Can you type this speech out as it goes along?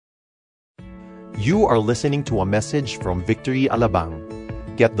You are listening to a message from Victory Alabang.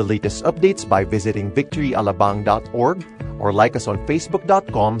 Get the latest updates by visiting victoryalabang.org or like us on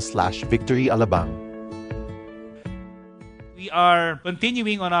facebook.com/victoryalabang. We are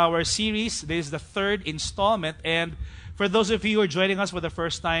continuing on our series. This is the third installment. And for those of you who are joining us for the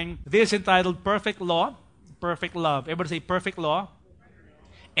first time, this is entitled Perfect Law, Perfect Love. Everybody say perfect law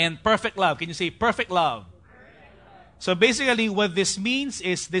and perfect love. Can you say perfect love? So basically what this means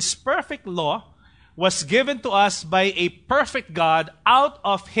is this perfect law was given to us by a perfect God out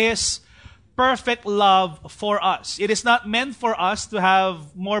of His perfect love for us. It is not meant for us to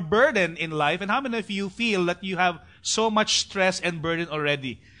have more burden in life. And how many of you feel that you have so much stress and burden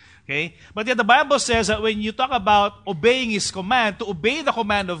already? Okay? But yet the Bible says that when you talk about obeying His command, to obey the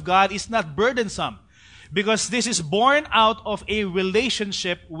command of God is not burdensome. Because this is born out of a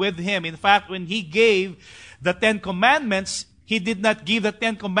relationship with Him. In fact, when He gave the 10 Commandments, He did not give the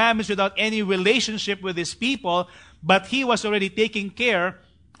 10 Commandments without any relationship with His people, but He was already taking care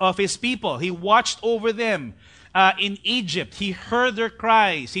of His people. He watched over them in Egypt. He heard their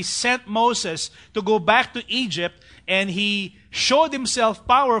cries. He sent Moses to go back to Egypt, and He showed Himself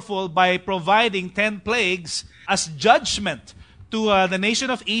powerful by providing 10 plagues as judgment to the nation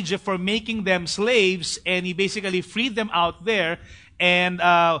of Egypt for making them slaves, and He basically freed them out there and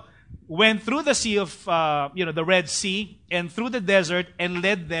went through the sea of, the Red Sea, and through the desert, and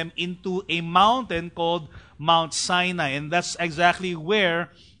led them into a mountain called Mount Sinai. And that's exactly where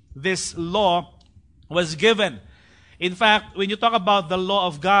this law was given. In fact, when you talk about the law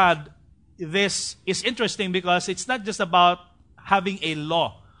of God, this is interesting because it's not just about having a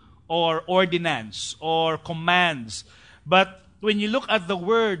law or ordinance or commands, but when you look at the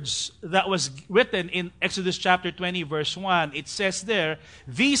words that was written in Exodus chapter 20, verse 1, it says there,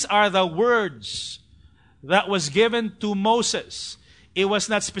 these are the words that was given to Moses. It was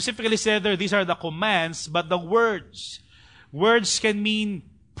not specifically said there, these are the commands, but the words. Words can mean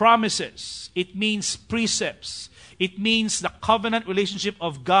promises. It means precepts. It means the covenant relationship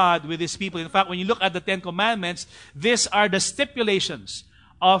of God with His people. In fact, when you look at the 10 Commandments, these are the stipulations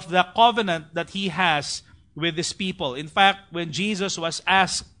of the covenant that He has with His people. In fact, when Jesus was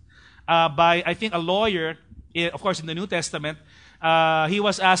asked by, I think, a lawyer, of course in the New Testament, He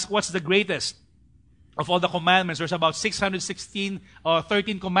was asked, what's the greatest of all the commandments? There's about 616 or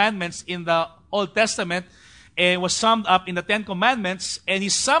 13 commandments in the Old Testament, and it was summed up in the 10 Commandments, and He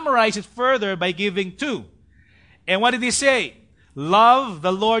summarized it further by giving 2. And what did He say? Love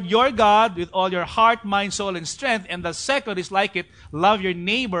the Lord your God with all your heart, mind, soul, and strength. And the second is like it, love your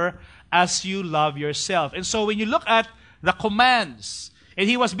neighbor as you love yourself. And so when you look at the commands, and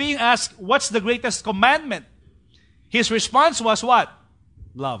He was being asked, what's the greatest commandment? His response was what?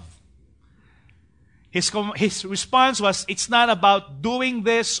 Love. His response was, it's not about doing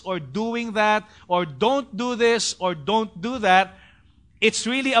this or doing that, or don't do this or don't do that. It's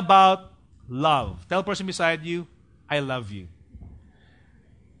really about love. Tell the person beside you, I love you.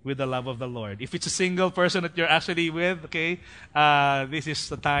 With the love of the Lord. If it's a single person that you're actually with, okay, this is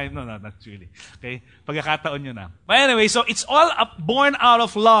the time. No, not really. Okay? Pagkakataon nyo na. But anyway, so it's all born out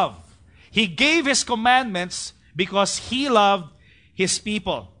of love. He gave His commandments because He loved His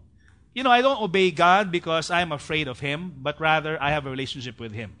people. You know, I don't obey God because I'm afraid of Him, but rather I have a relationship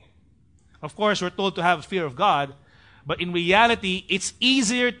with Him. Of course, we're told to have fear of God, but in reality, it's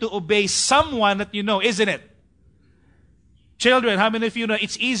easier to obey someone that you know, isn't it? Children, how many of you know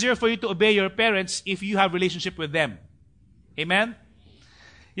it's easier for you to obey your parents if you have a relationship with them? Amen?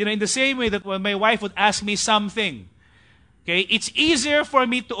 You know, in the same way that when my wife would ask me something, okay, it's easier for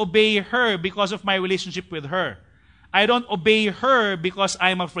me to obey her because of my relationship with her. I don't obey her because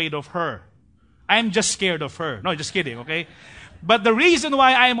I'm afraid of her. I'm just scared of her. No, just kidding, okay? But the reason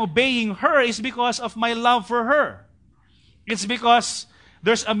why I'm obeying her is because of my love for her. It's because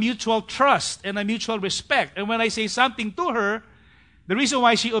there's a mutual trust and a mutual respect. And when I say something to her, the reason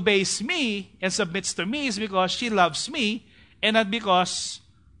why she obeys me and submits to me is because she loves me and not because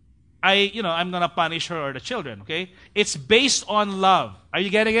I'm going to punish her or the children, okay? It's based on love. Are you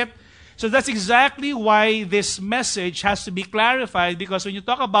getting it? So that's exactly why this message has to be clarified, because when you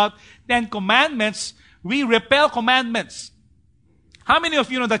talk about 10 commandments, we repel commandments. How many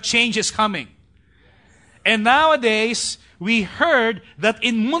of you know that change is coming? And nowadays, we heard that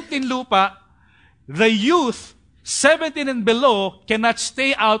in Muntinlupa, the youth 17 and below cannot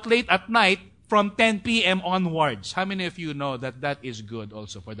stay out late at night from 10 p.m. onwards. How many of you know that that is good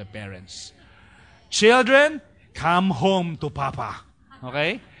also for the parents? Children, come home to Papa.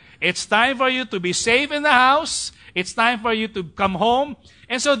 Okay? It's time for you to be safe in the house. It's time for you to come home.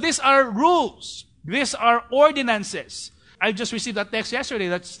 And so these are rules. These are ordinances. I just received a text yesterday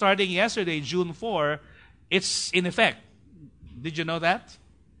that starting yesterday, June 4, it's in effect. Did you know that?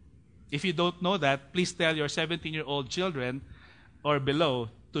 If you don't know that, please tell your 17-year-old children or below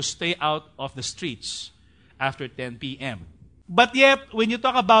to stay out of the streets after 10 p.m. But yet, when you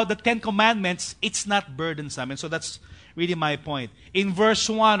talk about the 10 Commandments, it's not burdensome. And so that's really my point. In verse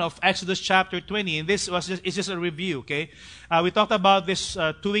 1 of Exodus chapter 20, and it's just a review, okay? We talked about this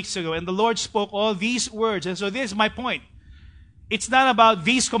 2 weeks ago, and the Lord spoke all these words. And so this is my point. It's not about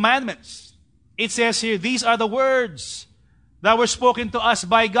these commandments. It says here, these are the words that were spoken to us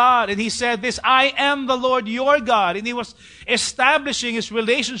by God. And He said this, I am the Lord your God. And He was establishing His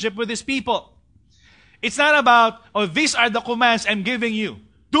relationship with His people. It's not about, oh, these are the commands I'm giving you.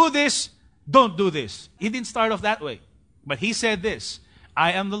 Do this, don't do this. He didn't start off that way. But He said this,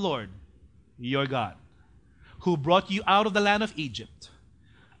 I am the Lord, your God, who brought you out of the land of Egypt,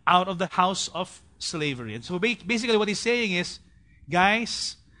 out of the house of slavery. And so basically what He's saying is,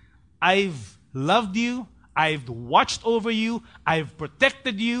 guys, I've loved you, I've watched over you, I've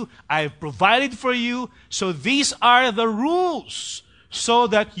protected you, I've provided for you. So these are the rules so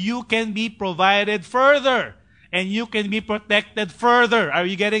that you can be provided further and you can be protected further. Are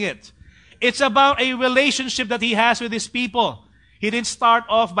you getting it? It's about a relationship that He has with His people. He didn't start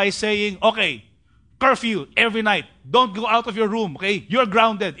off by saying, okay, curfew every night. Don't go out of your room, okay? You're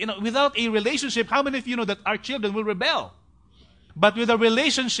grounded. You know, without a relationship, how many of you know that our children will rebel? But with a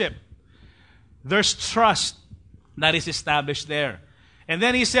relationship, there's trust that is established there. And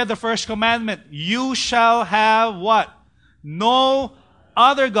then He said the first commandment, you shall have what? No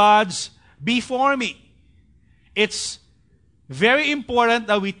other gods before me. It's very important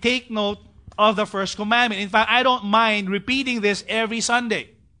that we take note of the first commandment. In fact, I don't mind repeating this every Sunday.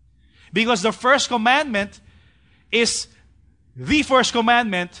 Because the first commandment is the first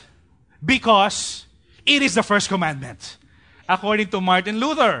commandment because it is the first commandment. According to Martin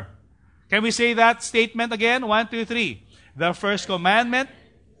Luther. Can we say that statement again? 1, 2, 3. The first commandment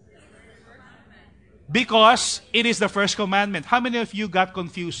because it is the first commandment. How many of you got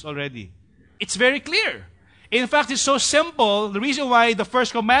confused already? It's very clear. In fact, it's so simple. The reason why the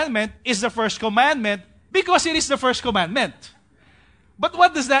first commandment is the first commandment because it is the first commandment. But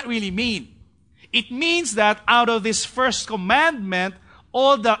what does that really mean? It means that out of this first commandment,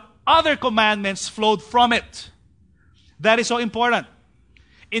 all the other commandments flowed from it. That is so important.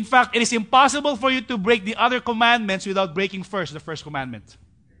 In fact, it is impossible for you to break the other commandments without breaking first the first commandment.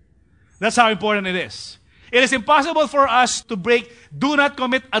 That's how important it is. It is impossible for us to break, do not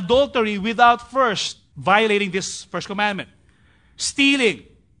commit adultery without first violating this first commandment. Stealing.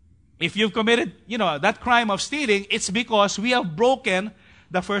 If you've committed, that crime of stealing, it's because we have broken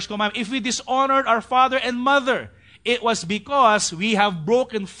the first commandment. If we dishonored our father and mother, it was because we have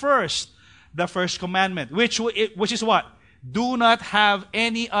broken first the first commandment, which is what? Do not have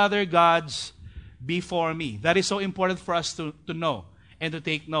any other gods before me. That is so important for us to know and to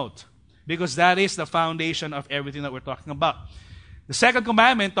take note. Because that is the foundation of everything that we're talking about. The second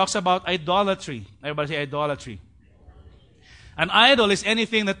commandment talks about idolatry. Everybody say idolatry. An idol is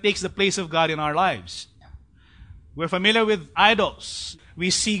anything that takes the place of God in our lives. We're familiar with idols. We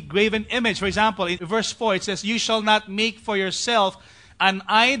see graven image. For example, in verse 4, it says, you shall not make for yourself an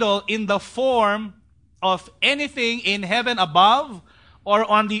idol in the form of anything in heaven above, or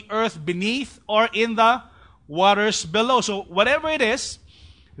on the earth beneath, or in the waters below. So whatever it is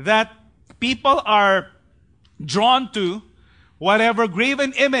that people are drawn to, whatever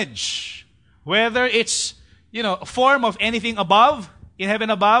graven image, whether it's, a form of anything above, in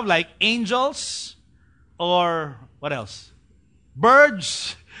heaven above, like angels, or what else?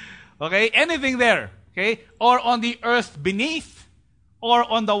 Birds, okay? Anything there, okay? Or on the earth beneath, or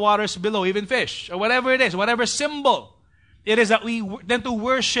on the waters below, even fish, or whatever it is, whatever symbol it is that we tend to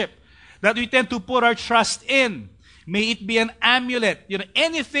worship, that we tend to put our trust in. May it be an amulet.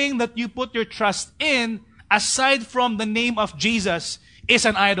 Anything that you put your trust in, aside from the name of Jesus, is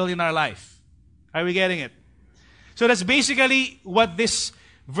an idol in our life. Are we getting it? So that's basically what this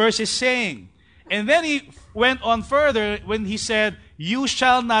verse is saying. And then he went on further when he said, you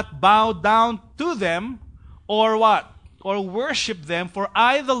shall not bow down to them, or what? Or worship them, for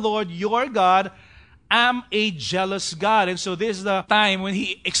I, the Lord your God, am a jealous God. And so this is the time when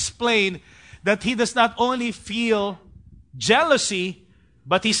he explained that he does not only feel jealousy,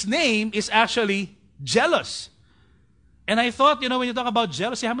 but his name is actually jealous. And I thought, when you talk about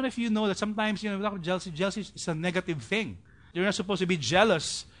jealousy, how many of you know that sometimes, when we talk about jealousy is a negative thing. You're not supposed to be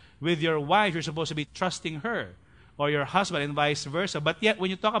jealous with your wife. You're supposed to be trusting her or your husband and vice versa. But yet, when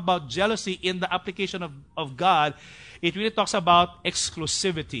you talk about jealousy in the application of God, it really talks about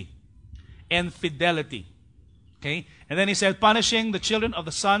exclusivity and fidelity. Okay? And then he said, punishing the children of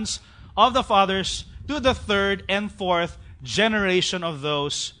the sons of the fathers to the third and fourth generation of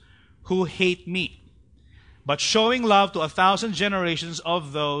those who hate me, but showing love to 1,000 generations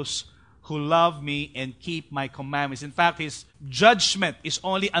of those who love me and keep my commandments. In fact, his judgment is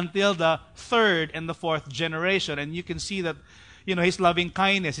only until the third and the fourth generation. And you can see that, his loving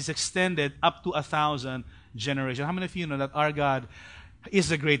kindness is extended up to 1,000 generations. How many of you know that our God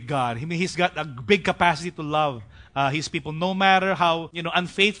is a great God? I mean, he's got a big capacity to love his people. No matter how,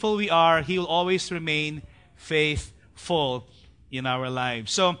 unfaithful we are, he will always remain faithful in our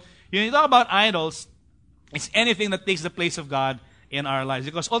lives. So, when you talk about idols, it's anything that takes the place of God in our lives.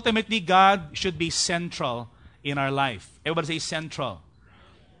 Because ultimately, God should be central in our life. Everybody say central.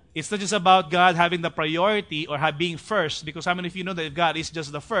 It's not just about God having the priority or being first. Because how many of you know that if God is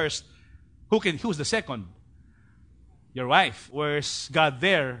just the first, who's the second? Your wife. Where's God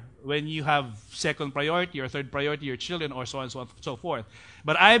there when you have second priority or third priority, your children, or so on and so forth?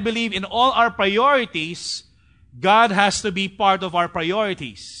 But I believe in all our priorities, God has to be part of our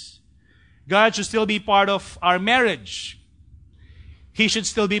priorities. God should still be part of our marriage. He should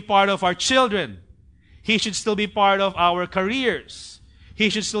still be part of our children. He should still be part of our careers. He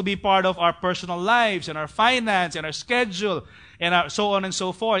should still be part of our personal lives and our finance and our schedule and so on and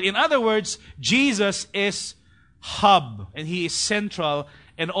so forth. In other words, Jesus is hub and He is central,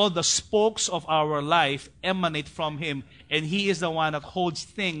 and all the spokes of our life emanate from Him, and He is the one that holds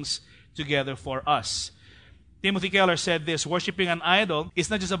things together for us. Timothy Keller said this: worshiping an idol is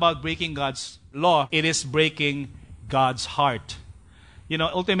not just about breaking God's law, it is breaking God's heart.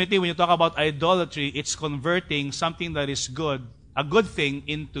 Ultimately, when you talk about idolatry, it's converting something that is good, a good thing,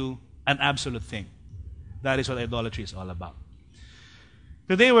 into an absolute thing. That is what idolatry is all about.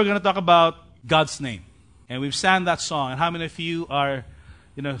 Today, we're going to talk about God's name. And we've sang that song. And how many of you are,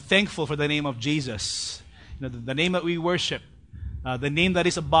 thankful for the name of Jesus? The name that we worship, the name that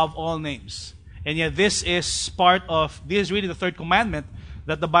is above all names. And yet this is really the third commandment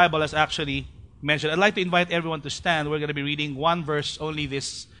that the Bible has actually mentioned. I'd like to invite everyone to stand. We're going to be reading one verse only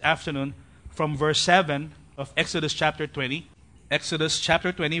this afternoon from verse 7 of Exodus chapter 20. Exodus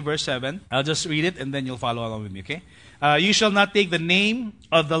chapter 20, verse 7. I'll just read it and then you'll follow along with me, okay? You shall not take the name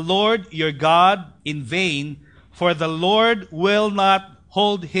of the Lord your God in vain, for the Lord will not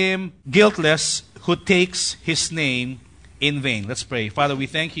hold him guiltless who takes his name in vain. Let's pray. Father, we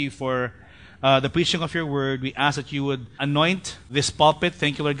thank you for the preaching of your word. We ask that you would anoint this pulpit.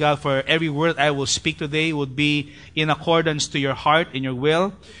 Thank you, Lord God, for every word I will speak today would be in accordance to your heart and your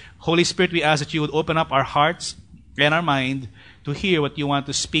will. Holy Spirit, we ask that you would open up our hearts and our mind to hear what you want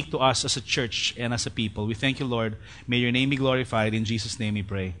to speak to us as a church and as a people. We thank you, Lord. May your name be glorified. In Jesus' name we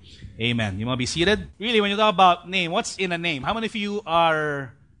pray. Amen. You want to be seated? Really, when you talk about name, what's in a name? How many of you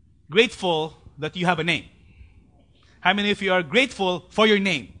are grateful that you have a name? How many of you are grateful for your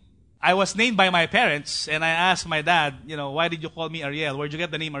name? I was named by my parents, and I asked my dad, why did you call me Ariel? Where'd you get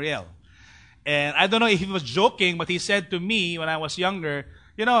the name Ariel? And I don't know if he was joking, but he said to me when I was younger,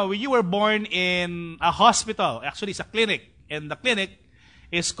 you were born in a hospital. Actually, it's a clinic. And the clinic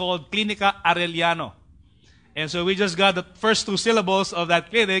is called Clinica Arellano. And so we just got the first two syllables of that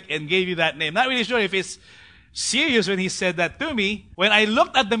clinic and gave you that name. Not really sure if it's serious when he said that to me. When I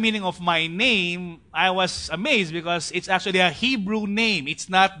looked at the meaning of my name, I was amazed because it's actually a Hebrew name. It's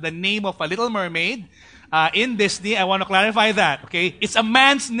not the name of a little mermaid in Disney. I want to clarify that, okay? It's a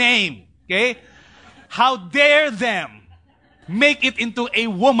man's name, okay? How dare them make it into a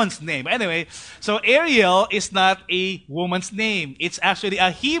woman's name. Anyway, so Ariel is not a woman's name. It's actually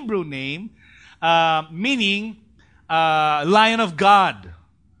a Hebrew name, meaning Lion of God.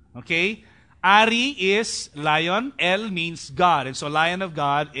 Okay? Ari is lion. El means God. And so Lion of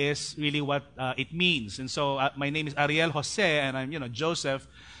God is really what it means. And so my name is Ariel Jose, and I'm, Joseph.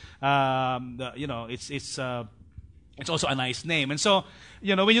 It's also a nice name. And so,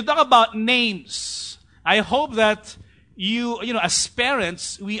 when you talk about names, I hope that as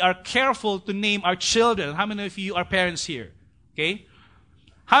parents, we are careful to name our children. How many of you are parents here? Okay?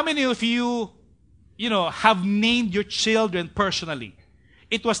 How many of you, have named your children personally?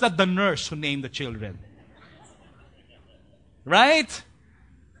 It was not the nurse who named the children. Right?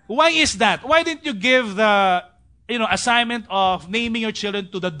 Why is that? Why didn't you give the, assignment of naming your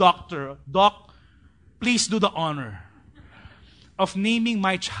children to the doctor? Doc, please do the honor of naming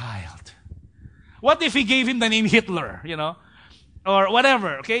my child. What if he gave him the name Hitler, or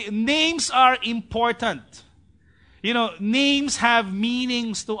whatever, okay? Names are important. Names have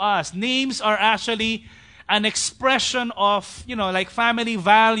meanings to us. Names are actually an expression of, like family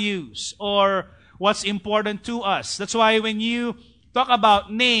values or what's important to us. That's why when you talk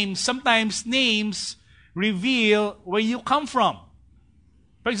about names, sometimes names reveal where you come from.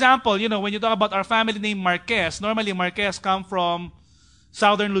 For example, when you talk about our family name Marquez, normally Marquez come from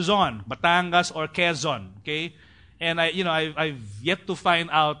Southern Luzon, Batangas, or Quezon. Okay, and I've yet to find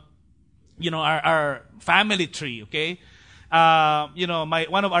out, our family tree. Okay,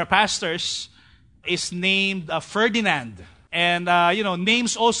 one of our pastors is named Ferdinand, and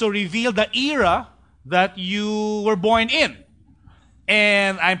names also reveal the era that you were born in.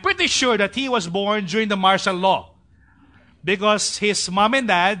 And I'm pretty sure that he was born during the martial law, because his mom and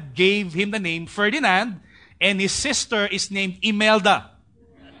dad gave him the name Ferdinand, and his sister is named Imelda.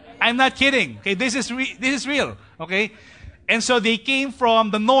 I'm not kidding. Okay, this is real. Okay, and so they came from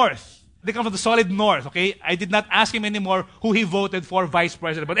the north. They come from the solid north. Okay, I did not ask him anymore who he voted for vice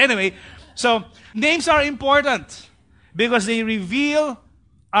president. But anyway, so names are important because they reveal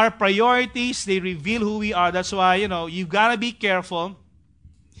our priorities. They reveal who we are. That's why you gotta be careful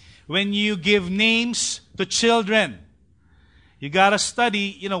when you give names to children. You gotta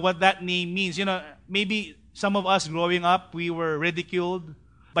study, what that name means. Maybe some of us growing up, we were ridiculed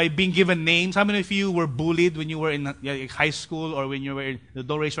by being given names. How many of you were bullied when you were in high school, or when you were in,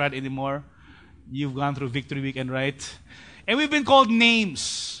 don't raise your hand anymore? You've gone through Victory Weekend, right? And we've been called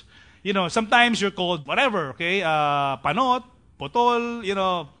names. Sometimes you're called whatever, okay? Panot, Potol,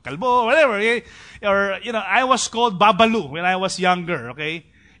 Kalbo, whatever. Okay? Or, I was called Babalu when I was younger, okay?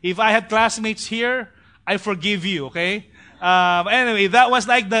 If I had classmates here, I forgive you, okay? Anyway, that was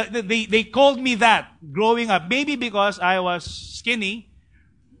like they called me that growing up. Maybe because I was skinny.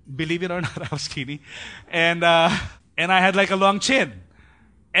 Believe it or not, I was skinny. And I had like a long chin.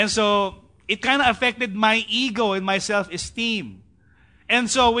 And so it kind of affected my ego and my self-esteem. And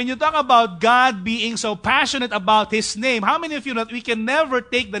so when you talk about God being so passionate about His name, how many of you know that we can never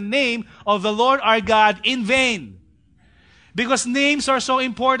take the name of the Lord our God in vain? Because names are so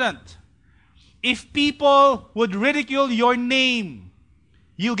important. If people would ridicule your name,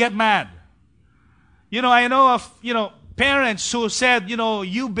 you get mad. I know of, parents who said,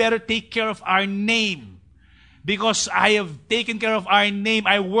 you better take care of our name. Because I have taken care of our name.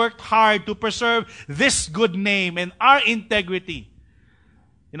 I worked hard to preserve this good name and our integrity.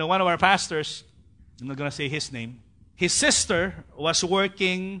 One of our pastors, I'm not going to say his name, his sister was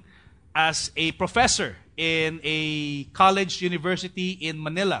working as a professor in a college university in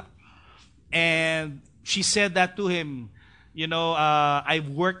Manila. And she said that to him, I've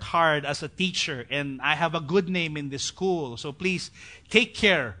worked hard as a teacher and I have a good name in this school. So please take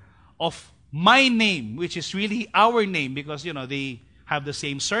care of my name, which is really our name because, they have the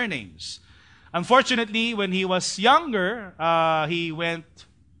same surnames. Unfortunately, when he was younger, he went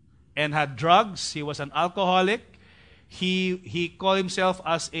and had drugs. He was an alcoholic. He called himself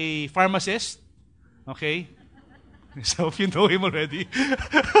as a pharmacist. Okay? So if you know him already,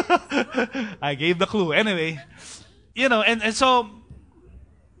 I gave the clue. Anyway, and so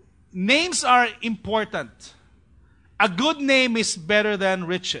names are important. A good name is better than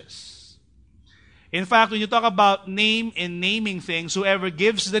riches. In fact, when you talk about name and naming things, whoever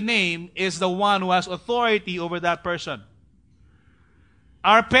gives the name is the one who has authority over that person.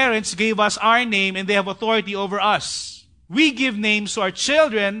 Our parents gave us our name and they have authority over us. We give names to our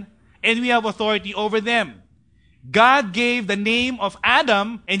children and we have authority over them. God gave the name of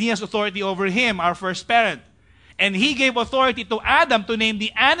Adam and He has authority over him, our first parent. And He gave authority to Adam to name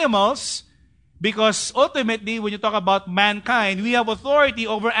the animals because ultimately when you talk about mankind, we have authority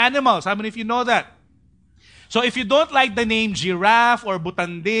over animals. How many of you know that? So if you don't like the name giraffe or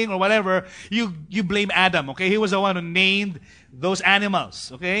butanding or whatever, you blame Adam, okay? He was the one who named those animals,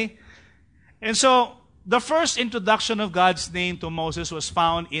 okay? And so the first introduction of God's name to Moses was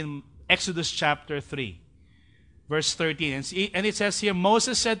found in Exodus chapter 3. Verse 13, and it says here,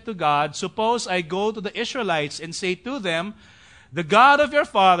 Moses said to God, suppose I go to the Israelites and say to them, the God of your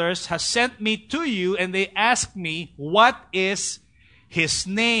fathers has sent me to you, and they ask me, what is His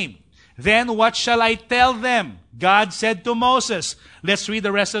name? Then what shall I tell them? God said to Moses, let's read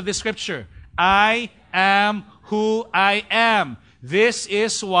the rest of the scripture. I am who I am. This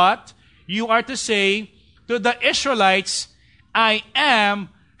is what you are to say to the Israelites, I am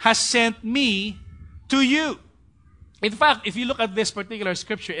has sent me to you. In fact, if you look at this particular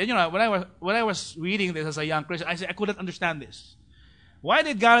scripture, and when I was reading this as a young Christian, I couldn't understand this. Why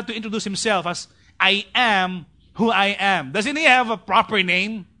did God have to introduce Himself as I am who I am? Doesn't He have a proper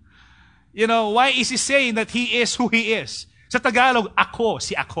name? Why is He saying that He is who He is? Sa Tagalog, ako,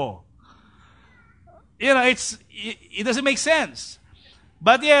 si ako. It doesn't make sense.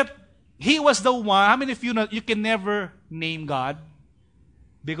 But yet, He was the one. How many of you know you can never name God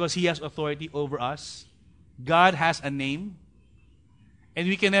because He has authority over us? God has a name, and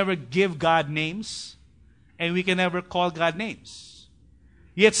we can never give God names. and we can never call God names.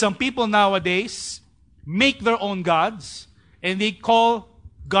 Yet some people nowadays make their own gods, and they call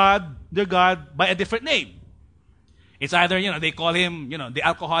God, their God, by a different name. It's either, they call him, the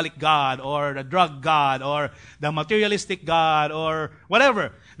alcoholic God, or the drug God, or the materialistic God, or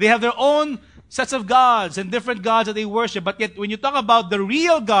whatever. They have their own sets of gods and different gods that they worship. But yet, when you talk about the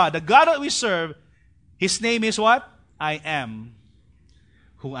real God, the God that we serve, His name is what? I am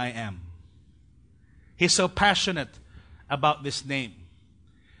who I am. He's so passionate about this name.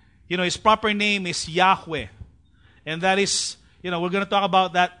 His proper name is Yahweh. And that is, we're going to talk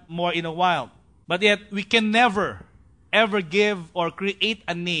about that more in a while. But yet, we can never, ever give or create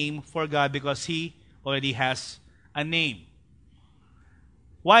a name for God because He already has a name.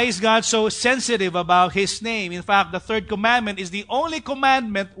 Why is God so sensitive about His name? In fact, the third commandment is the only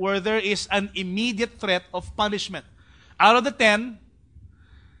commandment where there is an immediate threat of punishment. Out of the 10,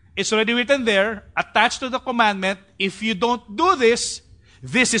 it's already written there, attached to the commandment, if you don't do this,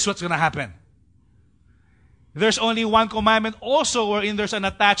 this is what's going to happen. There's only one commandment also wherein there's an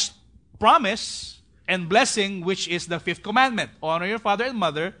attached promise and blessing, which is the fifth commandment. Honor your father and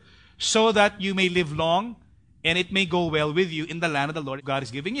mother so that you may live long and it may go well with you in the land of the Lord God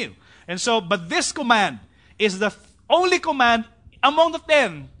is giving you. And so, but this command is the only command among the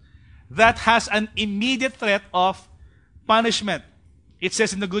 10 that has an immediate threat of punishment. It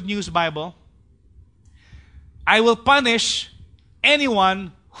says in the Good News Bible, I will punish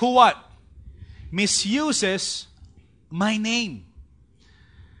anyone who what? Misuses my name.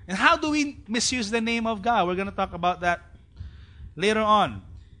 And how do we misuse the name of God? We're going to talk about that later on.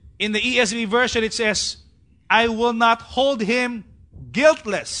 In the ESV version, it says, I will not hold him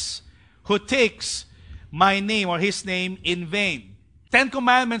guiltless who takes my name or His name in vain. 10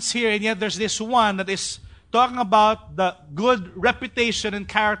 commandments here, and yet there's this one that is talking about the good reputation and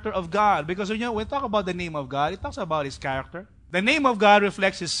character of God. Because when we talk about the name of God, it talks about His character. The name of God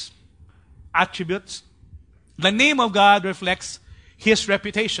reflects His attributes. The name of God reflects His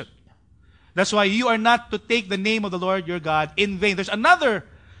reputation. That's why you are not to take the name of the Lord your God in vain. There's another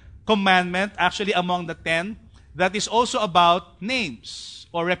commandment, actually among the 10, that is also about names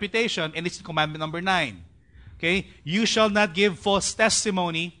or reputation, and it's commandment number 9. Okay? You shall not give false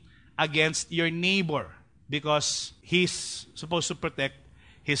testimony against your neighbor, because he's supposed to protect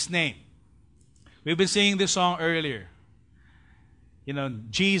his name. We've been singing this song earlier.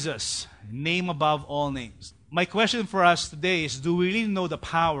 Jesus, name above all names. My question for us today is, do we really know the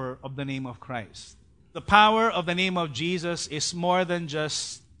power of the name of Christ? The power of the name of Jesus is more than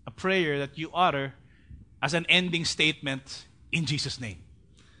just a prayer that you utter as an ending statement in Jesus' name.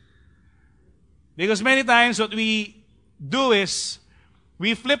 Because many times what we do is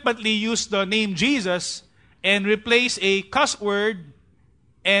we flippantly use the name Jesus and replace a cuss word,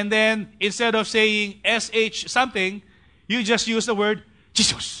 and then instead of saying SH something, you just use the word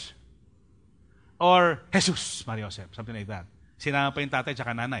Jesus. Or Jesus, Maria Joseph, something like that. Sinama pa yung tatay tsaka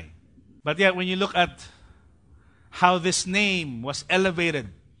nanay. But yet, when you look at how this name was elevated,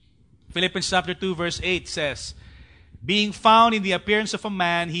 Philippians chapter 2 verse 8 says, being found in the appearance of a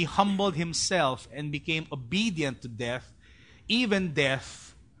man, He humbled Himself and became obedient to death, even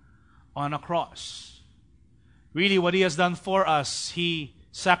death on a cross. Really, what He has done for us, He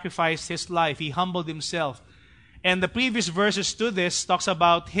sacrificed His life. He humbled Himself. And the previous verses to this talks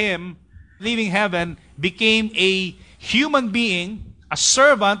about Him leaving heaven, became a human being, a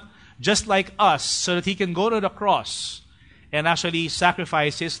servant, just like us, so that He can go to the cross and actually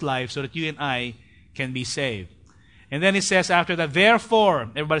sacrifice His life so that you and I can be saved. And then it says after that,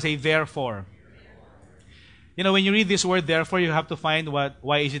 therefore, everybody say therefore. When you read this word therefore, you have to find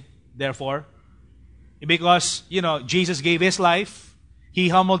why is it therefore? Because, Jesus gave His life. He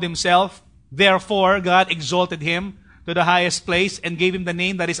humbled Himself. Therefore, God exalted Him to the highest place and gave Him the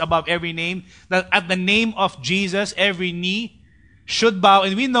name that is above every name. That at the name of Jesus, every knee should bow.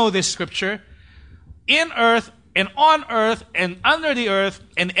 And we know this scripture. In earth and on earth and under the earth,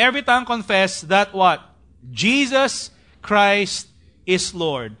 and every tongue confess that what? Jesus Christ is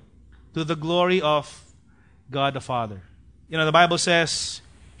Lord, to the glory of God the Father. The Bible says,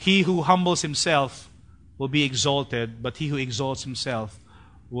 he who humbles himself will be exalted, but he who exalts himself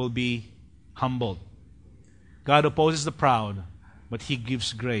will be humbled. God opposes the proud, but He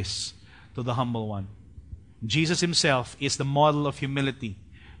gives grace to the humble one. Jesus Himself is the model of humility.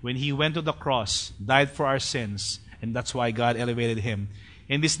 When He went to the cross, died for our sins, and that's why God elevated Him.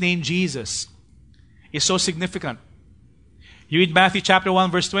 And this name Jesus is so significant. You read Matthew chapter 1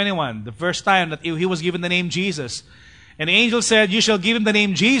 verse 21, the first time that He was given the name Jesus. And the angel said, you shall give Him the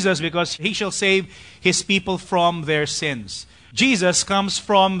name Jesus because He shall save His people from their sins. Jesus comes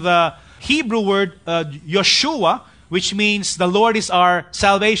from the Hebrew word Yeshua, which means the Lord is our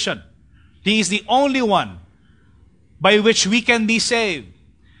salvation. He is the only one by which we can be saved.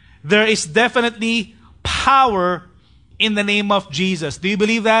 There is definitely power in the name of Jesus. Do you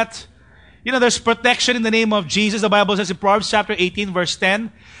believe that? You know, there's protection in the name of Jesus. The Bible says in Proverbs chapter 18, verse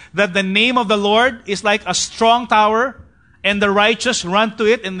 10, that the name of the Lord is like a strong tower, and the righteous run to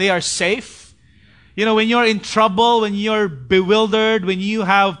it, and they are safe. You know, when you're in trouble, when you're bewildered, when you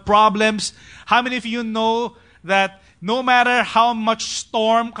have problems, how many of you know that no matter how much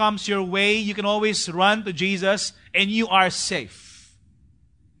storm comes your way, you can always run to Jesus, and you are safe?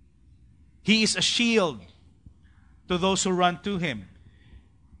 He is a shield to those who run to Him.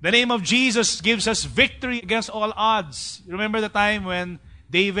 The name of Jesus gives us victory against all odds. Remember the time when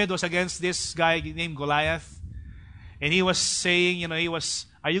David was against this guy named Goliath? And he was saying,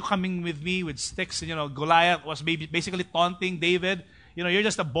 are you coming with me with sticks? And, Goliath was basically taunting David. You're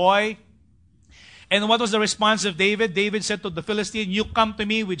just a boy. And what was the response of David? David said to the Philistine, you come to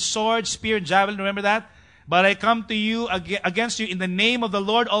me with sword, spear, and javelin. Remember that? But I come to you against you in the name of the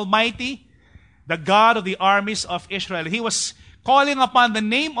Lord Almighty, the God of the armies of Israel. He was calling upon the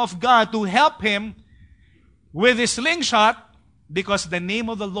name of God to help him with his slingshot, because the name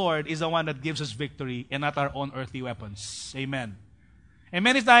of the Lord is the one that gives us victory and not our own earthly weapons. Amen. And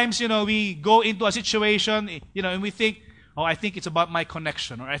many times, we go into a situation, and we think, oh, I think it's about my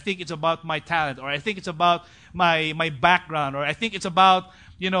connection, or I think it's about my talent, or I think it's about my background, or I think it's about,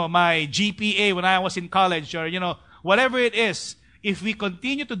 my GPA when I was in college, or, whatever it is. If we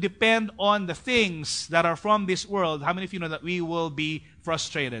continue to depend on the things that are from this world, how many of you know that we will be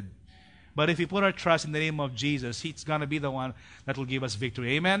frustrated? But if we put our trust in the name of Jesus, He's going to be the one that will give us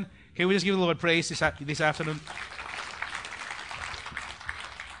victory. Amen? Can we just give the Lord praise this afternoon?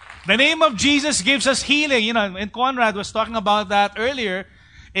 The name of Jesus gives us healing. And Conrad was talking about that earlier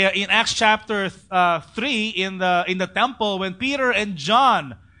in Acts chapter 3 in the temple when Peter and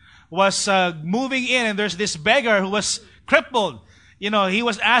John was moving in, and there's this beggar who was crippled. He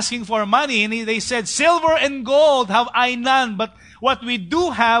was asking for money, and they said, silver and gold have I none, but what we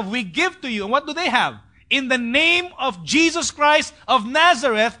do have, we give to you. And what do they have? In the name of Jesus Christ of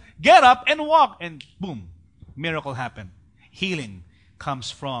Nazareth, get up and walk. And boom, miracle happened. Healing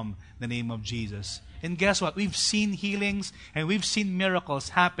comes from the name of Jesus. And guess what? We've seen healings and we've seen miracles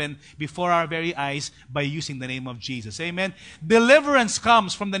happen before our very eyes by using the name of Jesus. Amen? Deliverance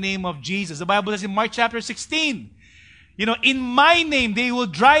comes from the name of Jesus. The Bible says in Mark chapter 16, in my name they will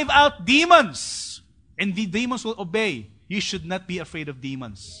drive out demons, and the demons will obey. You should not be afraid of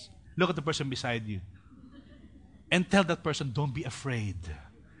demons. Look at the person beside you and tell that person, don't be afraid.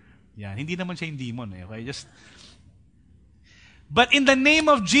 Yeah, hindi naman siya yung demon. Okay? But in the name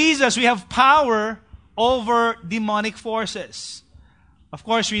of Jesus, we have power over demonic forces. Of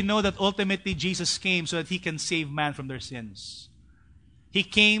course, we know that ultimately Jesus came so that He can save man from their sins. He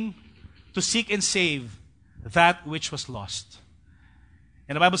came to seek and save that which was lost.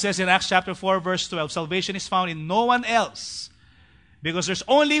 And the Bible says in Acts chapter 4, verse 12, salvation is found in no one else, because there's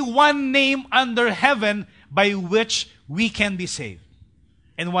only one name under heaven by which we can be saved.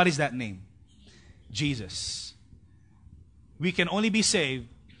 And what is that name? Jesus. We can only be saved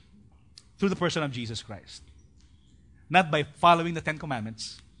through the person of Jesus Christ. Not by following the Ten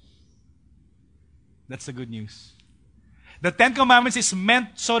Commandments. That's the good news. The Ten Commandments is meant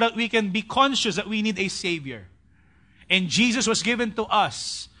so that we can be conscious that we need a Savior. And Jesus was given to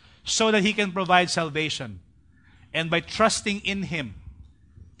us so that He can provide salvation. And by trusting in Him,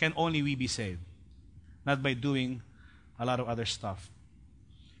 can only we be saved. Not by doing a lot of other stuff.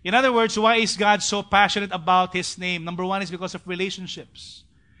 In other words, why is God so passionate about His name? Number one is because of relationships.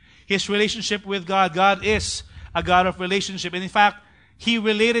 His relationship with God. God is a God of relationship. And in fact, He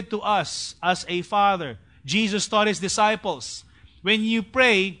related to us as a Father. Jesus taught His disciples, when you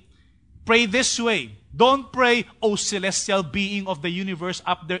pray, pray this way. Don't pray, O celestial being of the universe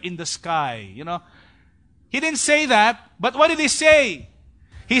up there in the sky. He didn't say that. But what did He say?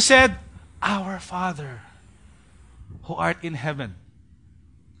 He said, Our Father, who art in heaven,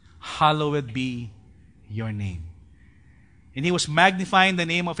 hallowed be your name. And He was magnifying the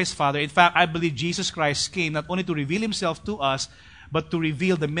name of His Father. In fact, I believe Jesus Christ came not only to reveal Himself to us, but to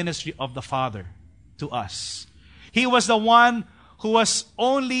reveal the ministry of the Father to us. He was the one who was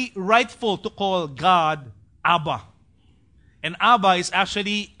only rightful to call God Abba. And Abba is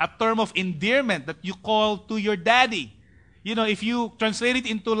actually a term of endearment that you call to your daddy. If you translate it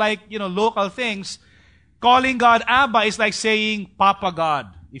into local things, calling God Abba is like saying Papa God.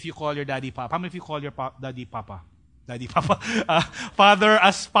 If you call your daddy Papa. How many of you call your daddy Papa? Daddy Papa. Father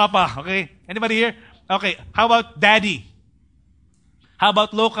as Papa. Okay? Anybody here? Okay. How about Daddy? How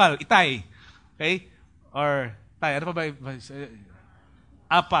about local? Itay. Okay? Or, tay, ano pa ba?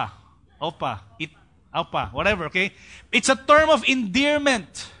 Apa. Opa. Opa. Whatever, okay? It's a term of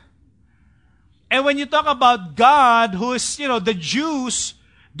endearment. And when you talk about God, who is, the Jews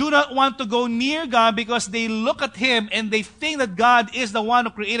do not want to go near God because they look at Him and they think that God is the one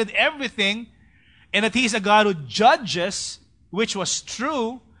who created everything and that He's a God who judges, which was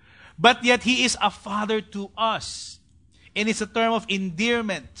true, but yet He is a Father to us. And it's a term of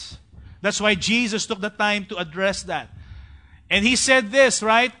endearment. That's why Jesus took the time to address that. And He said this,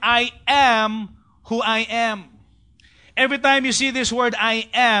 right? I am who I am. Every time you see this word, I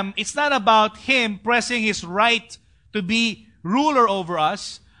am, it's not about Him pressing His right to be ruler over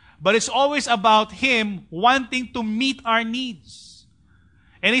us, but it's always about Him wanting to meet our needs.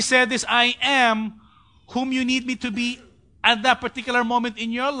 And He said this, I am whom you need me to be at that particular moment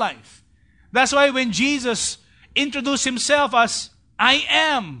in your life. That's why when Jesus introduced Himself as I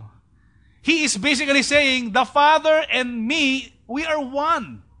am, He is basically saying, the Father and me, we are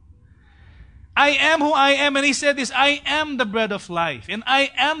one. I am who I am. And He said this, I am the bread of life. And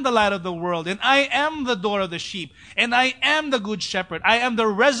I am the light of the world. And I am the door of the sheep. And I am the good shepherd. I am the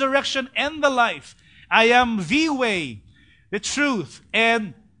resurrection and the life. I am the way, the truth,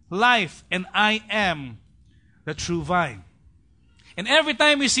 and life. And I am the true vine. And every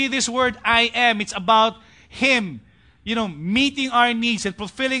time we see this word, I am, it's about Him, meeting our needs and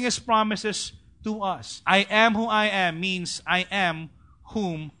fulfilling His promises to us. I am who I am means I am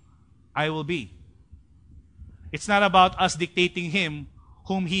whom I will be. It's not about us dictating Him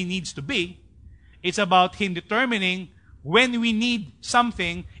whom He needs to be. It's about Him determining when we need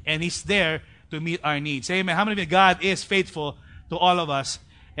something and He's there to meet our needs. Amen. How many of you, God is faithful to all of us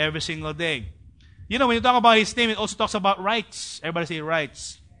every single day? When you talk about His name, it also talks about rights. Everybody say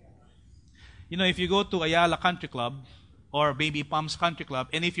rights. If you go to Ayala Country Club or Baby Palms Country Club,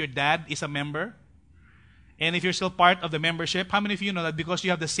 and if your dad is a member, and if you're still part of the membership, how many of you know that because you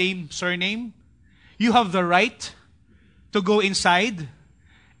have the same surname, you have the right to go inside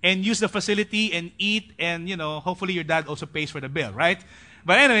and use the facility and eat, and, hopefully your dad also pays for the bill, right?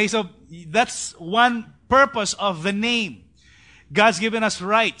 But anyway, so that's one purpose of the name. God's given us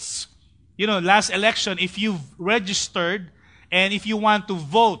rights. Last election, if you've registered and if you want to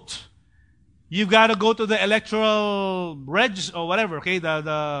vote, you've got to go to the electoral register or whatever, okay?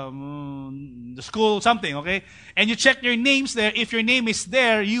 The school, something, okay? And you check your names there. If your name is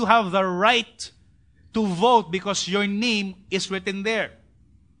there, you have the right to vote because your name is written there.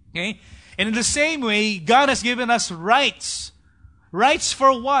 Okay? And in the same way, God has given us rights. Rights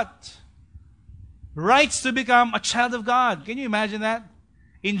for what? Rights to become a child of God. Can you imagine that?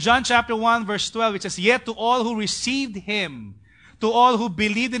 In John chapter 1, verse 12, it says, yet to all who received Him, to all who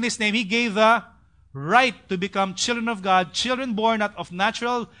believed in His name, He gave the right to become children of God, children born not of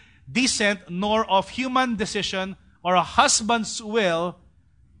natural descent, nor of human decision or a husband's will,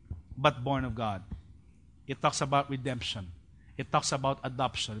 but born of God. It talks about redemption. It talks about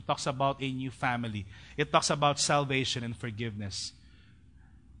adoption. It talks about a new family. It talks about salvation and forgiveness.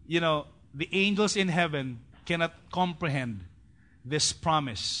 The angels in heaven cannot comprehend this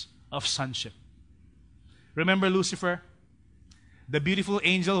promise of sonship. Remember Lucifer? The beautiful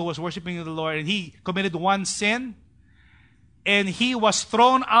angel who was worshiping the Lord, and he committed one sin, and he was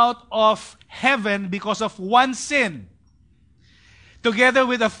thrown out of heaven because of one sin, together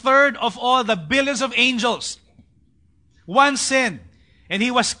with a third of all the billions of angels. One sin, and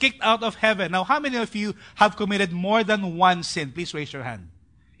he was kicked out of heaven. Now, how many of you have committed more than one sin? Please raise your hand.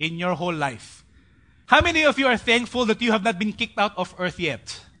 In your whole life. How many of you are thankful that you have not been kicked out of earth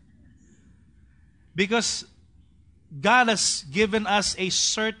yet? Because God has given us a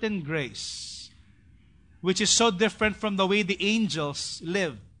certain grace, which is so different from the way the angels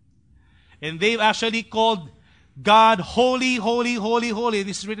live. And they've actually called God holy, holy, holy, holy.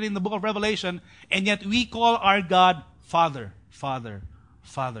 This is written in the book of Revelation. And yet we call our God Father, Father,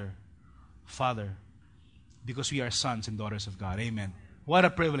 Father, Father. Because we are sons and daughters of God. Amen. What a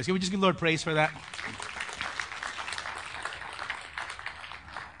privilege. Can we just give the Lord praise for that?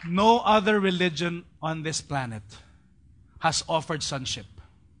 No other religion on this planet has offered sonship.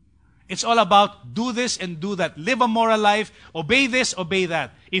 It's all about do this and do that. Live a moral life. Obey this, obey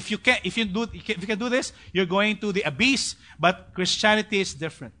that. If you can do this, you're going to the abyss. But Christianity is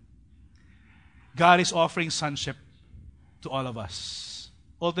different. God is offering sonship to all of us.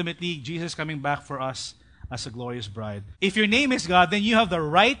 Ultimately, Jesus is coming back for us as a glorious bride. If your name is God, then you have the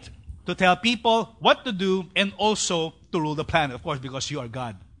right to tell people what to do and also to rule the planet, of course, because you are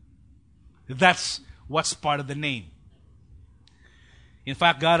God. That's what's part of the name. In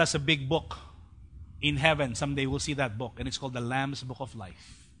fact, God has a big book in heaven, someday we'll see that book, and it's called the Lamb's Book of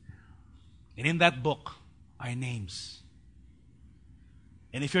Life. And in that book are names.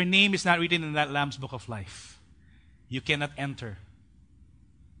 And if your name is not written in that Lamb's Book of Life, you cannot enter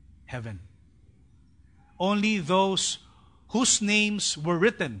heaven. Only those whose names were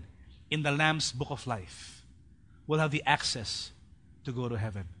written in the Lamb's Book of Life will have the access to go to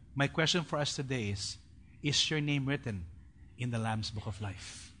heaven. My question for us today is your name written in the Lamb's Book of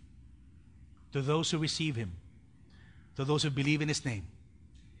Life? To those who receive Him, to those who believe in His name,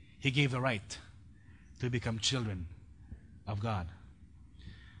 He gave the right to become children of God.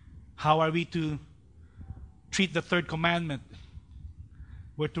 How are we to treat the third commandment?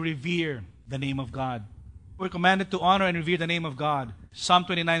 We're to revere the name of God. We're commanded to honor and revere the name of God. Psalm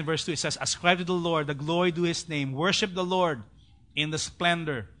 29 verse 2, it says, ascribe to the Lord the glory due His name. Worship the Lord in the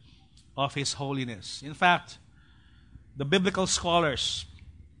splendor of His holiness. In fact, the biblical scholars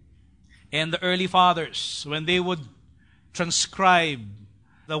and the early fathers, when they would transcribe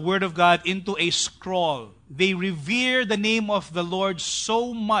the Word of God into a scroll, they revere the name of the Lord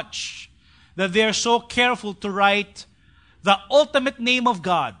so much that they are so careful to write the ultimate name of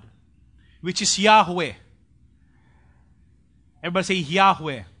God, which is Yahweh. Everybody say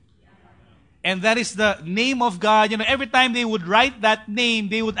Yahweh. And that is the name of God. Every time they would write that name,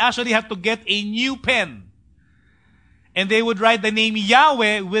 they would actually have to get a new pen. And they would write the name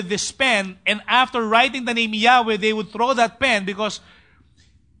Yahweh with this pen. And after writing the name Yahweh, they would throw that pen because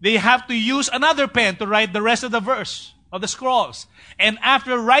they have to use another pen to write the rest of the verse of the scrolls. And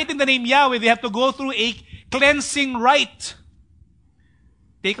after writing the name Yahweh, they have to go through a cleansing rite.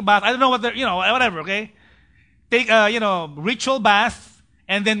 Take a bath. I don't know what whatever, okay? Take a, ritual bath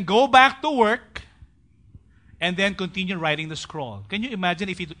and then go back to work and then continue writing the scroll. Can you imagine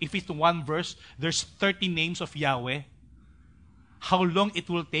if it's one verse, there's 30 names of Yahweh? How long it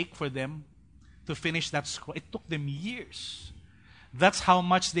will take for them to finish that scroll? It took them years. That's how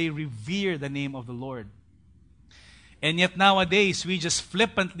much they revere the name of the Lord. And yet nowadays, we just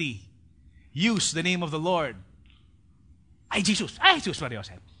flippantly use the name of the Lord. Ay, Jesus, what else?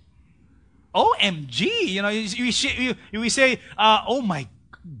 OMG, we say, oh my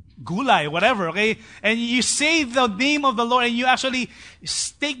gulay, whatever, okay? And you say the name of the Lord and you actually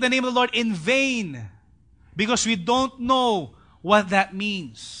take the name of the Lord in vain because we don't know what that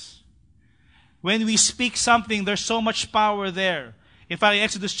means. When we speak something, there's so much power there. In fact, in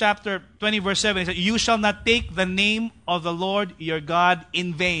Exodus chapter 20, verse 7, it says, you shall not take the name of the Lord your God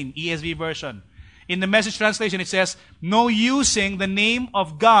in vain, ESV version. In the Message translation, it says, no using the name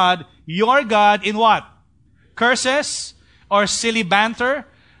of God, your God, in what? Curses or silly banter.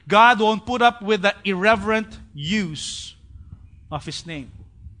 God won't put up with the irreverent use of His name.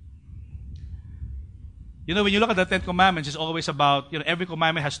 When you look at the Ten Commandments, it's always about, every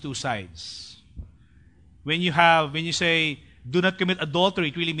commandment has two sides. When you say, do not commit adultery,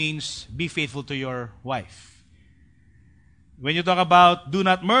 it really means be faithful to your wife. When you talk about do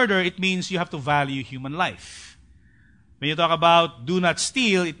not murder, it means you have to value human life. When you talk about do not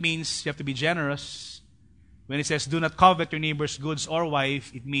steal, it means you have to be generous. When it says do not covet your neighbor's goods or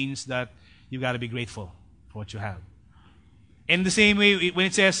wife, it means that you got to be grateful for what you have. In the same way, when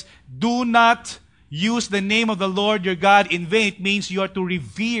it says do not use the name of the Lord your God in vain, it means you are to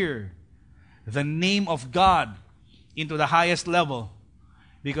revere the name of God into the highest level,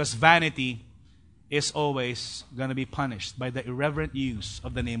 because vanity is always going to be punished by the irreverent use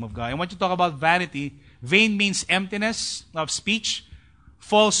of the name of God. And when you talk about vanity, vain means emptiness of speech,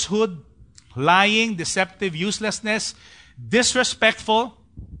 falsehood, lying, deceptive, uselessness, disrespectful,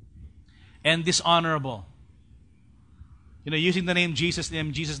 and dishonorable. Using the name Jesus'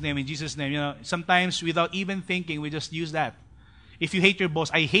 name, Jesus' name, in Jesus' name. Sometimes without even thinking, we just use that. If you hate your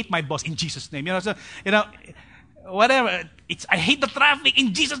boss, I hate my boss in Jesus' name. Whatever. I hate the traffic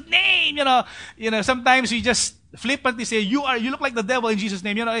in Jesus' name. Sometimes we just flippantly say, you look like the devil in Jesus'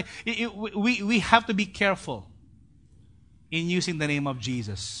 name. We have to be careful in using the name of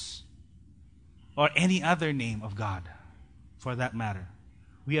Jesus or any other name of God, for that matter.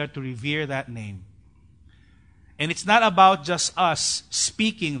 We are to revere that name. And it's not about just us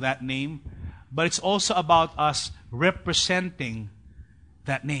speaking that name, but it's also about us representing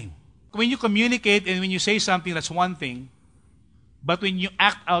that name. When you communicate and when you say something, that's one thing. But when you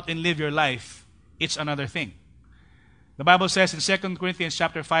act out and live your life, it's another thing. The Bible says in 2 Corinthians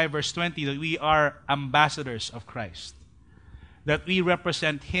chapter 5, verse 20, that we are ambassadors of Christ. That we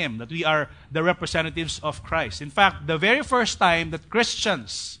represent Him. That we are the representatives of Christ. In fact, the very first time that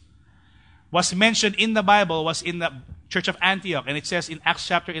Christians was mentioned in the Bible was in the church of Antioch. And it says in Acts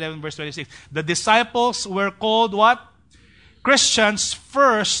chapter 11, verse 26, the disciples were called what? Christians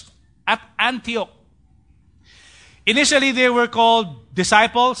first at Antioch. Initially, they were called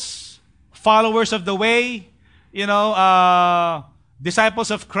disciples, followers of the way,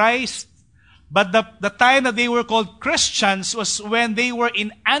 disciples of Christ. But the time that they were called Christians was when they were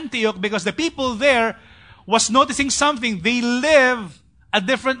in Antioch, because the people there was noticing something. They live a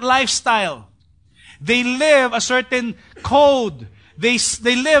different lifestyle. They live a certain code. They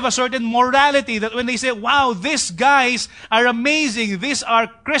live a certain morality that when they say, wow, these guys are amazing. These are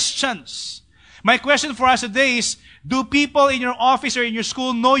Christians. My question for us today is, do people in your office or in your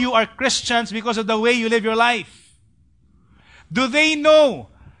school know you are Christians because of the way you live your life? Do they know?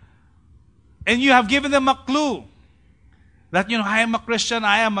 And you have given them a clue that, I am a Christian,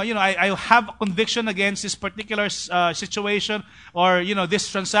 I have a conviction against this particular situation or, this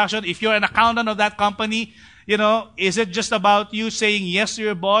transaction. If you're an accountant of that company, is it just about you saying yes to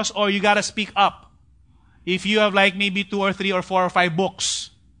your boss, or you got to speak up? If you have like maybe 2 or 3 or 4 or 5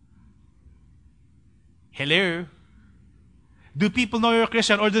 books. Hello? Do people know you're a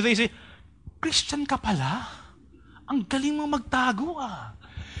Christian? Or do they say, Christian ka pala? Ang galing mo magtago ah.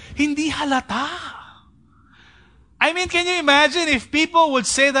 Hindi halata. I mean, can you imagine if people would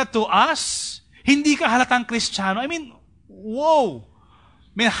say that to us? Hindi ka halatang Kristiyano. I mean, whoa.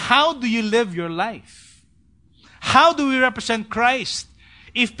 I mean, how do you live your life? How do we represent Christ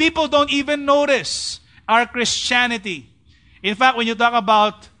if people don't even notice our Christianity? In fact, when you talk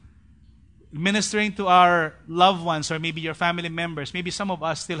about ministering to our loved ones or maybe your family members, maybe some of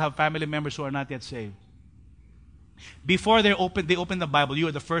us still have family members who are not yet saved. Before they open the Bible, you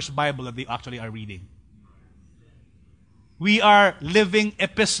are the first Bible that they actually are reading. We are living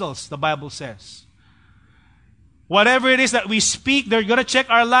epistles, the Bible says. Whatever it is that we speak, they're going to check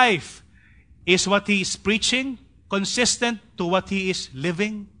our life. Is what he is preaching consistent to what he is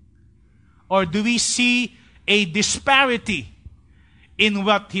living? Or do we see a disparity in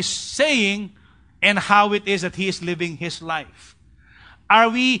what he's saying and how it is that he is living his life? Are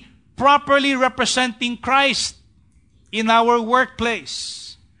we properly representing Christ in our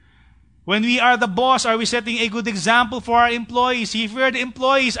workplace? When we are the boss, are we setting a good example for our employees? If we are the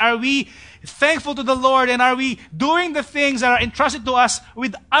employees, are we thankful to the Lord, and are we doing the things that are entrusted to us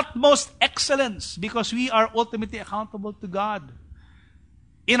with utmost excellence, because we are ultimately accountable to God?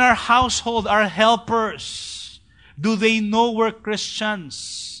 In our household, our helpers, do they know we're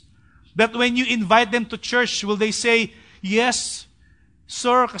Christians? That when you invite them to church, will they say, yes,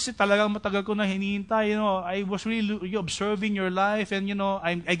 sir, kasi talagang matagal ko na hinihintay. I was really observing your life, and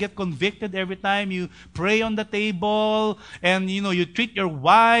I get convicted every time you pray on the table, and you treat your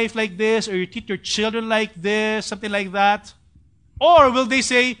wife like this, or you treat your children like this, something like that. Or will they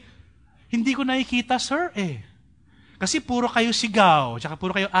say, hindi ko nakikita, sir, kasi puro kayo sigaw, tsaka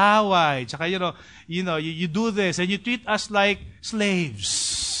puro kayo away, tsaka you do this, and you treat us like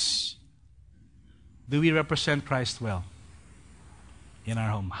slaves. Do we represent Christ well in our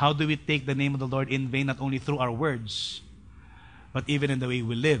home? How do we take the name of the Lord in vain, not only through our words, but even in the way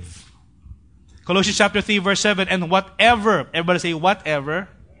we live? Colossians chapter 3, verse 7, and whatever, everybody say whatever,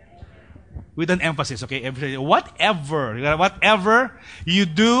 with an emphasis, okay? Everybody say whatever you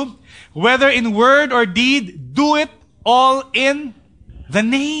do, whether in word or deed, do it all in the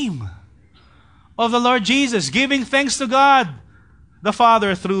name of the Lord Jesus, giving thanks to God the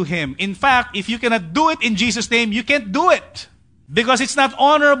Father through Him. In fact, if you cannot do it in Jesus' name, you can't do it, because it's not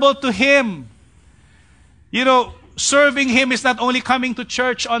honorable to Him. Serving Him is not only coming to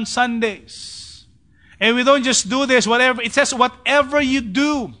church on Sundays. And we don't just do this, whatever. It says whatever you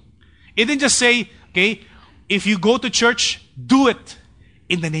do. It didn't just say, okay, if you go to church, do it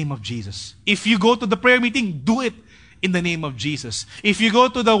in the name of Jesus. If you go to the prayer meeting, do it in the name of Jesus. If you go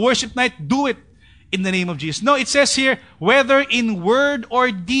to the worship night, do it in the name of Jesus. No, it says here, whether in word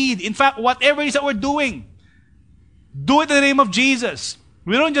or deed. In fact, whatever it is that we're doing, do it in the name of Jesus.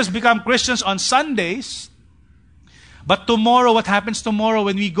 We don't just become Christians on Sundays, but tomorrow, what happens tomorrow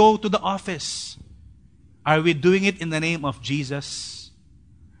when we go to the office? Are we doing it in the name of Jesus?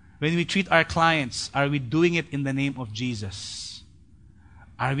 When we treat our clients, are we doing it in the name of Jesus?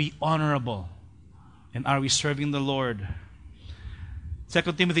 Are we honorable? And are we serving the Lord? 2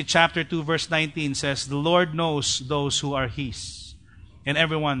 Timothy chapter 2 verse 19 says, the Lord knows those who are His, and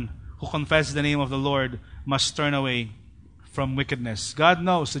everyone who confesses the name of the Lord must turn away from wickedness. God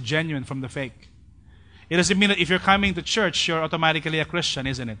knows the genuine from the fake. It doesn't mean that if you're coming to church, you're automatically a Christian,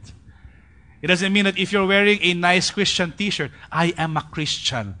 isn't it? It doesn't mean that if you're wearing a nice Christian t-shirt, I am a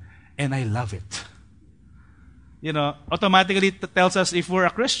Christian and I love it. Automatically it tells us if we're a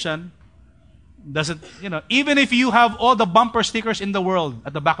Christian. Doesn't, even if you have all the bumper stickers in the world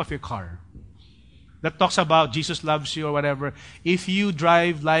at the back of your car that talks about Jesus loves you or whatever, if you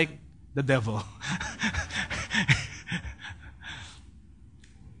drive like the devil,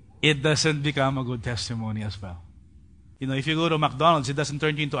 it doesn't become a good testimony as well. You know, if you go to McDonald's, it doesn't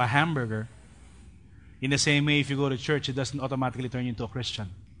turn you into a hamburger. In the same way, if you go to church, it doesn't automatically turn you into a Christian.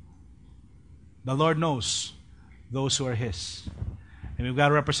 The Lord knows those who are His. And we've got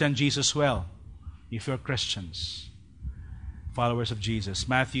to represent Jesus well if you're Christians, followers of Jesus.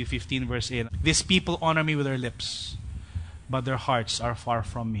 Matthew 15 verse 8. These people honor me with their lips, but their hearts are far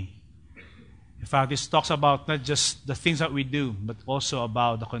from me. In fact, this talks about not just the things that we do, but also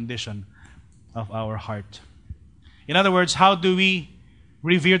about the condition of our heart. In other words, how do we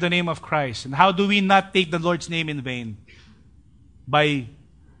revere the name of Christ? And how do we not take the Lord's name in vain? By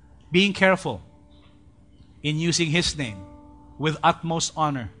being careful in using His name with utmost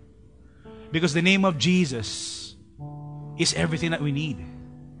honor. Because the name of Jesus is everything that we need.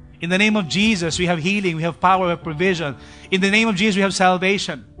 In the name of Jesus, we have healing, we have power, we have provision. In the name of Jesus, we have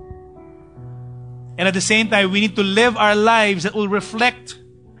salvation. And at the same time, we need to live our lives that will reflect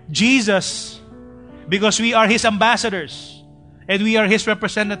Jesus, because we are His ambassadors and we are His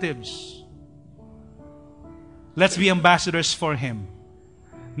representatives. Let's be ambassadors for Him,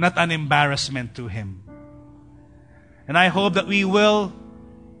 not an embarrassment to Him. And I hope that we will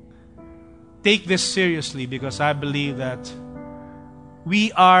take this seriously, because I believe that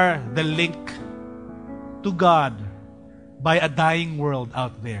we are the link to God by a dying world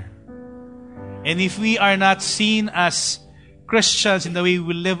out there. And if we are not seen as Christians in the way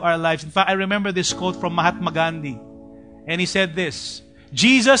we live our lives. In fact, I remember this quote from Mahatma Gandhi. And he said this: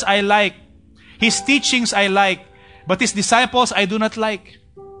 Jesus I like, His teachings I like, but His disciples I do not like,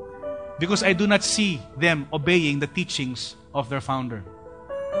 because I do not see them obeying the teachings of their founder.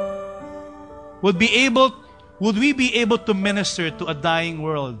 Would we be able to minister to a dying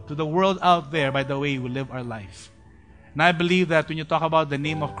world, to the world out there, by the way we live our life? And I believe that when you talk about the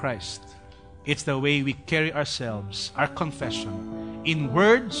name of Christ, it's the way we carry ourselves, our confession, in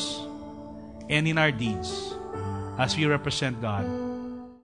words and in our deeds, as we represent God